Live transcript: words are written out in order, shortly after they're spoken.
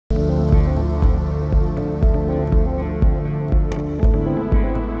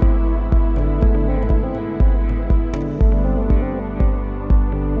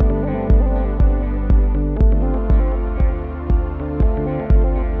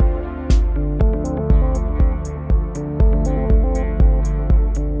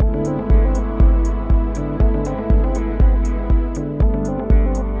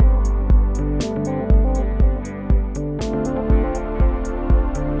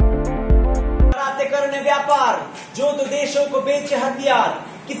व्यापार, जो दो देशों को बेचे हथियार।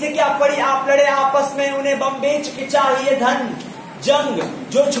 किसे क्या पड़ी आप लड़े आपस में, उन्हें बम बेच के चाहिए धन। जंग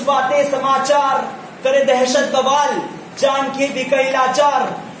जो छुपाते समाचार, करे दहशत बवाल, जान के भी कई लाचार।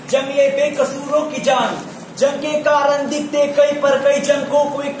 जंग ले बेकसूरों की जान, जंग के कारण दिखते कई पर कई। जंग को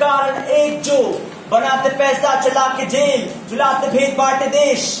कोई कारण एक, जो बनाते पैसा चला के जेल, जुलाते भेद बांटे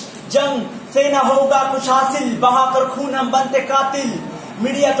देश। जंग से न होगा कुछ हासिल, बहाकर खून हम बनते कातिल।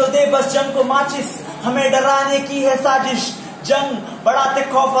 मीडिया तो दे बस जंग को माचिस, हमें डराने की है साजिश। जंग बढ़ाते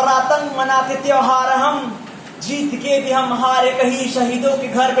खौफ और आतंक, मनाते त्योहार हम। जीत के भी हम हारे कहीं, शहीदों के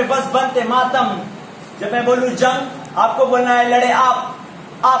घर पे बस बनते मातम। जब मैं बोलूं जंग, आपको बोलना है लड़े आप,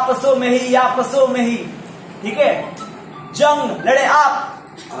 आपसों में ही, आपसों में ही। ठीक है? जंग लड़े आप,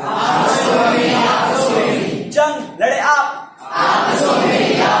 जंग लड़े आप,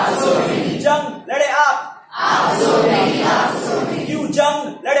 जंग लड़े आप। क्यों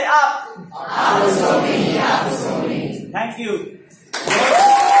जंग लड़े आप? Thank you.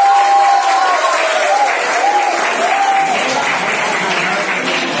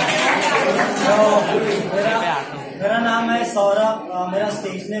 मेरा नाम है सौरभ, मेरा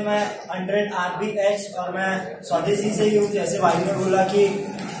स्टेज नेम है 100 RBH और मैं स्वदेशी से ही हूँ। जैसे भाई ने बोला कि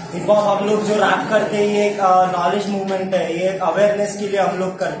हिप हॉप हम लोग जो रैप करते हैं ये एक नॉलेज मूवमेंट है, ये एक अवेयरनेस के लिए हम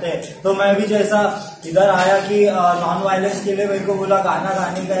लोग करते हैं। तो मैं भी जैसा इधर आया कि नॉन वायलेंस के लिए मेरे को बोला गाना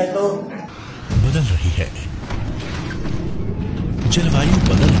गाने का है। तो बदल रही है, जलवायु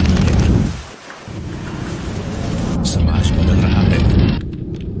बदल रही है, समाज बदल रहा है,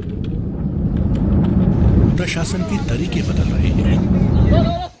 प्रशासन के तरीके बदल रहे हैं।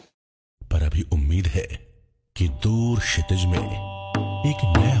 पर अभी उम्मीद है कि दूर क्षितिज में एक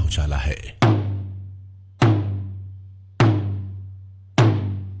नया उजाला है।